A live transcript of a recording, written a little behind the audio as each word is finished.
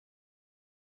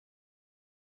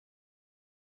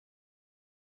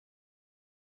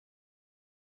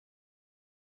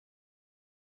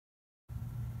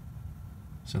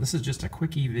So this is just a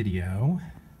quickie video,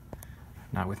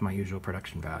 not with my usual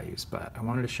production values, but I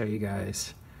wanted to show you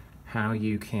guys how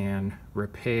you can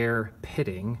repair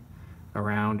pitting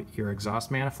around your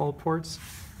exhaust manifold ports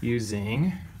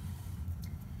using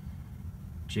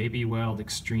JB Weld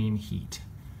ExtremeHeat.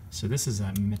 So this is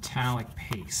a metallic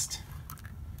paste,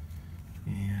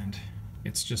 and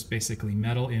it's just basically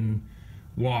metal in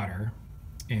water.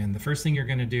 And the first thing you're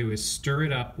going to do is stir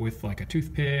it up with like a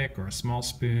toothpick or a small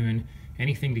spoon,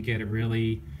 anything to get it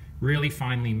really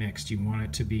finely mixed. You want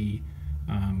it to be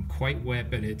quite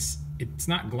wet, but it's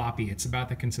not gloppy. It's about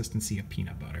the consistency of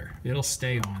peanut butter. It'll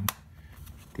stay on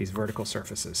these vertical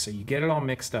surfaces. So you get it all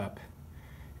mixed up,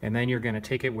 and then you're going to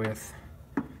take it with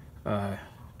a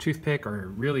toothpick or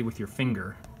really with your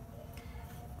finger,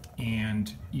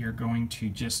 and you're going to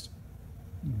just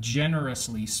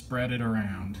generously spread it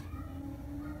around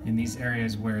in these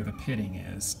areas where the pitting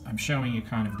is. I'm showing you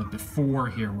kind of the before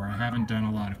here where I haven't done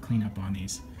a lot of cleanup on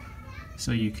these,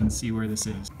 so you can see where this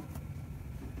is.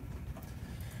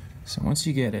 So once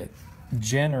you get it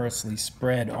generously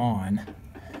spread on,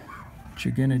 what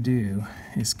you're gonna do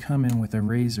is come in with a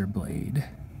razor blade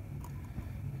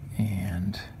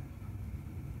and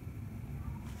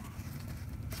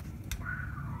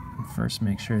first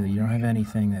make sure that you don't have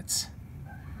anything that's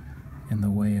in the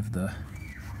way of the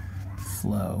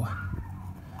flow.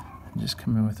 And just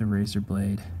come in with a razor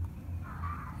blade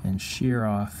and shear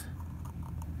off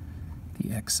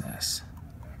the excess.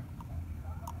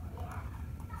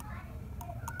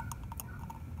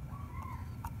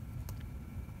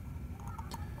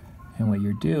 And what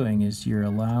you're doing is you're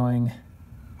allowing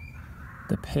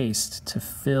the paste to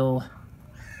fill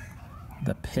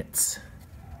the pits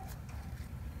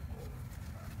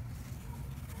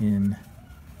in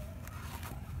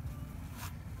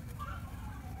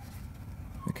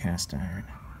the cast iron.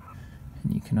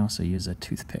 And you can also use a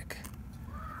toothpick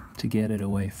to get it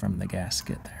away from the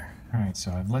gasket there. Alright,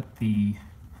 so I've let the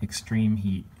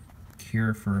ExtremeHeat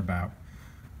cure for about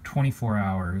 24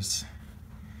 hours.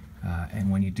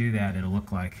 And when you do that, it'll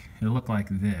look like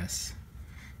this.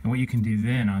 And what you can do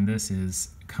then on this is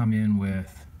come in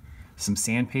with some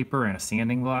sandpaper and a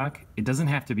sanding block. It doesn't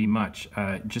have to be much,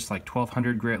 just like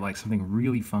 1200 grit, like something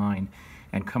really fine,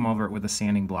 and come over it with a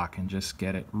sanding block and just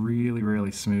get it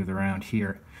really smooth around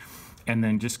here. And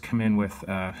then just come in with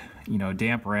you know, a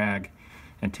damp rag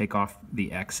and take off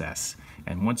the excess.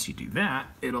 And once you do that,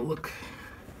 it'll look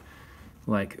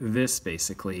like this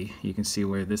basically. You can see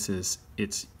where this is,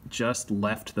 it's just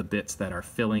left the bits that are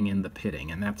filling in the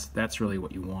pitting, and that's really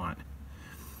what you want.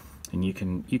 And you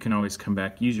can always come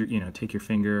back, use your, take your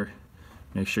finger,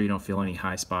 make sure you don't feel any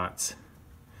high spots.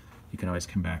 You can always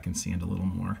come back and sand a little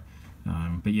more.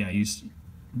 But yeah, use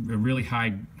a really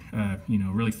high,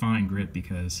 really fine grit,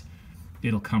 because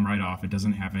it'll come right off. It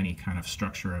doesn't have any kind of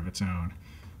structure of its own.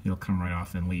 It'll come right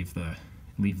off and leave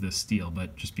the steel,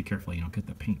 but just be careful you don't get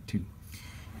the paint too.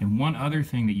 And one other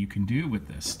thing that you can do with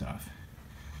this stuff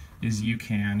is you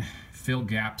can fill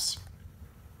gaps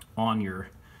on your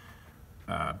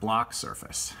block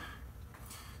surface.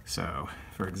 So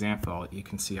for example, you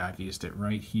can see I've used it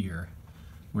right here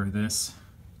where this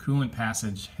coolant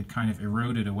passage had kind of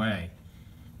eroded away.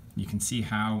 You can see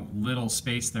how little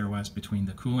space there was between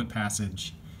the coolant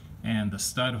passage and the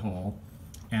stud hole,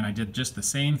 and I did just the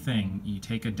same thing. You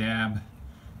take a dab,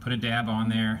 put a dab on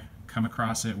there, come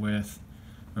across it with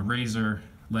a razor,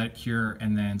 let it cure,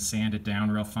 and then sand it down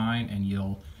real fine, and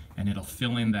it'll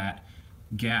fill in that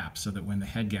gap so that when the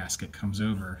head gasket comes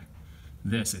over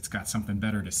this, it's got something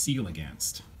better to seal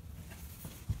against.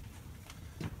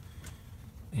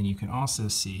 And you can also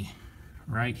see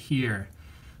right here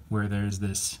where there's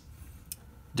this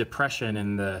depression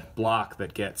in the block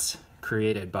that gets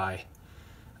created by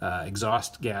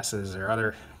exhaust gases or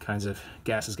other kinds of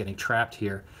gases getting trapped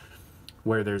here,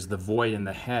 where there's the void in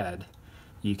the head.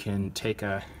 You can take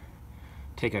a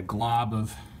glob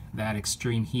of that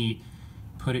ExtremeHeat,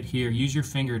 put it here, use your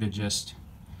finger to just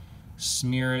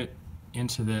smear it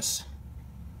into this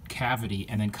cavity,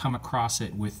 and then come across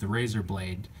it with the razor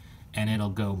blade, and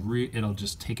it'll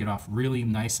just take it off really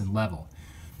nice and level.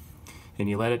 And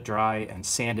you let it dry and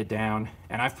sand it down.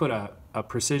 And I've put a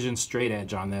precision straight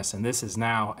edge on this, and this is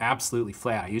now absolutely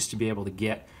flat. I used to be able to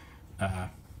get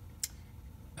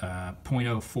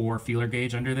 0.04 feeler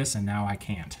gauge under this, and now I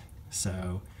can't.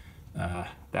 So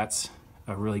that's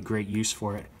a really great use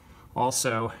for it.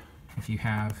 Also, if you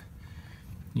have,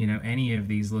 any of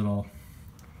these little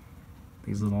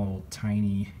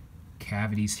tiny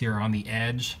cavities here on the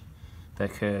edge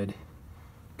that could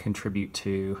contribute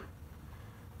to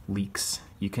leaks,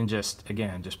 you can just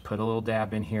put a little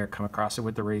dab in here, come across it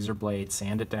with the razor blade,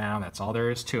 sand it down. That's all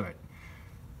there is to it.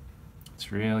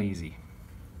 It's real easy.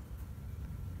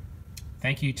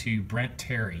 Thank you to Brent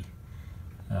Terry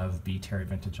of B. Terry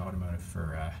Vintage Automotive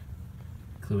for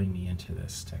cluing me into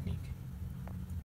this technique.